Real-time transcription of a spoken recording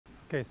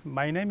Okay, so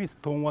my name is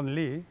Dongwon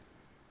Lee,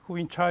 who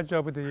in charge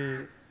of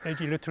the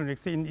LG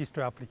Electronics in East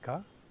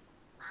Africa.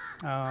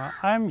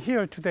 I'm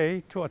here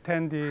today to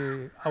attend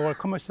our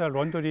commercial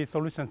laundry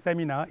solution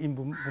seminar in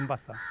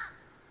Mombasa.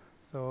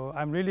 So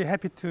I'm really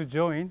happy to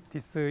join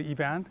this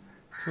event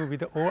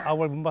with all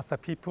our Mombasa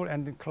people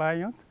and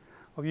clients.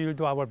 We will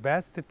do our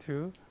best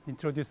to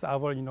introduce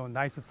our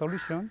nice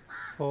solution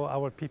for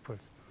our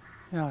peoples.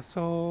 Yeah,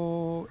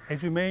 so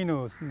as you may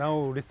know, now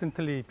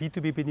recently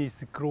B2B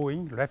business is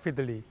growing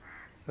rapidly,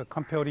 so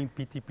comparing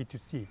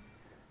B2C.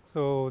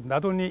 So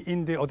not only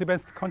in the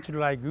advanced country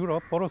like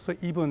Europe, but also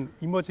even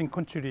emerging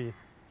country,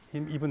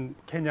 in even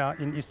Kenya,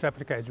 in East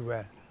Africa as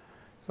well.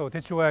 So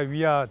that's why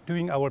we are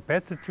doing our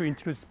best to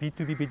introduce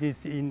B2B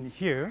business in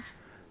here.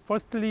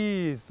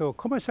 Firstly, so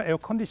commercial air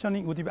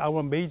conditioning would be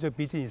our major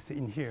business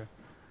in here.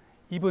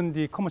 Even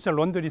the commercial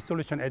laundry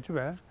solution as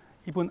well.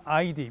 Even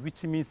ID,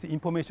 which means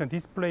information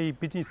display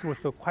business,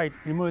 also quite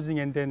emerging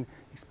and then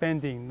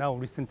expanding now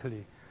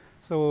recently.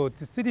 So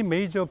the three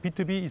major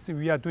B2B is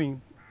we are doing.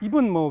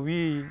 Even more,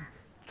 we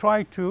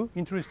try to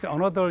introduce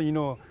another,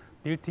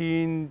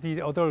 built-in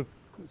the other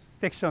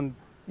section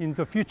in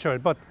the future.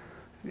 But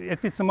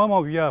at this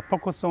moment, we are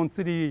focused on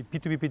three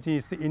B2B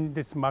business in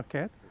this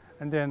market,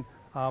 and then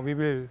we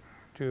will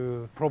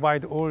to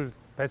provide all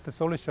best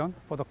solution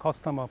for the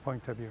customer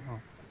point of view.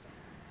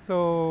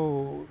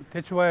 So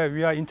that's why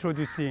we are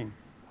introducing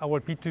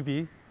our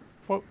B2B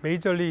for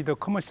majorly the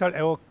commercial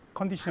air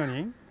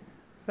conditioning.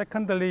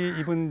 Secondly,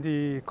 even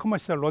the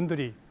commercial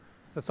laundry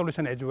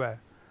solution as well.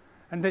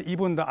 And then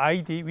even the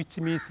ID, which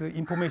means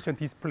information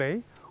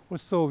display.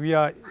 Also, we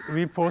are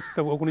reinforced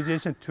the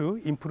organization to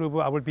improve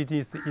our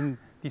business in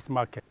this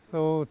market.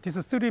 So these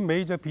are three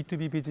major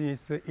B2B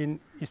business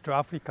in East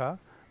Africa.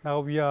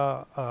 Now we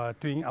are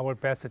doing our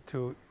best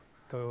to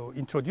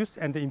introduce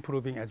and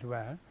improving as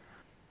well.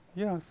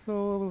 Yeah,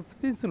 so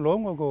since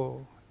long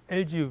ago,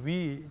 LG,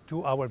 we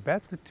do our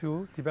best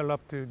to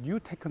develop the new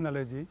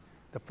technology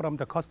from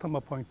the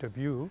customer point of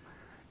view,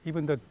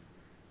 even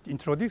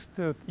introduce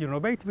the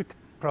innovative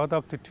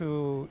product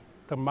to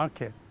the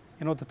market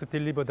in order to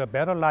deliver the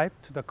better life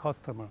to the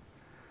customer.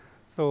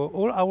 So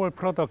all our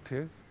product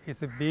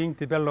is being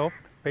developed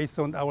based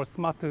on our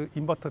smart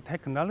inverter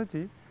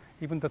technology,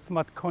 even the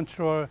smart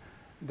control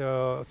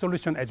the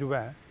solution as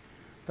well.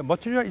 The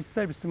material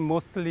itself is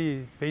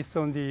mostly based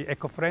on the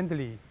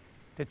eco-friendly.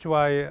 That's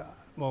why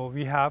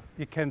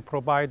we can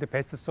provide the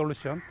best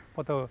solution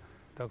for the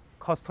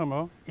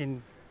customer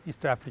in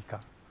East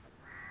Africa.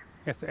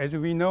 Yes, as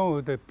we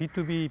know, the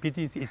B2B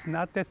business is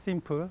not that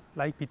simple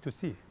like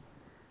B2C.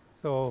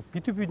 So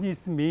B2B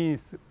business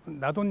means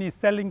not only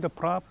selling the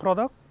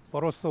product,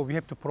 but also we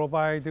have to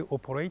provide the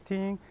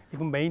operating,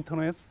 even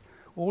maintenance,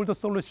 all the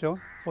solutions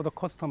for the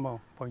customer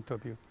point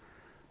of view.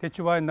 That's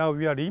why now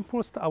we are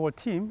reinforced our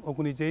team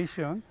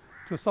organization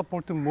to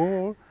support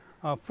more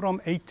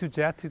from A to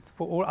Z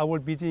for all our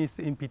business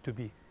in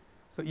B2B.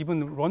 So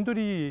even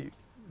laundry,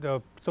 the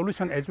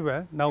solution as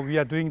well. Now we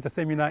are doing the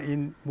seminar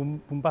in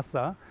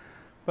Mombasa,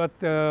 but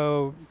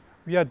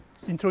we are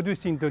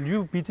introducing the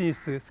new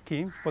business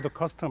scheme for the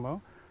customer,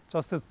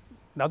 just as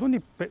not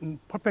only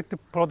perfect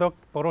product,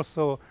 but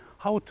also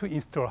how to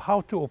install,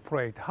 how to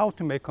operate, how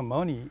to make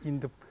money in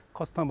the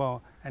customer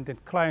and the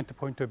client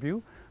point of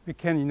view. We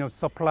can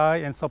supply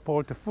and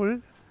support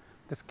the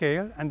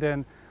scale, and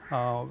then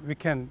we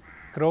can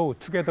grow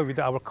together with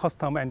our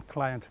customer and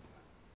client.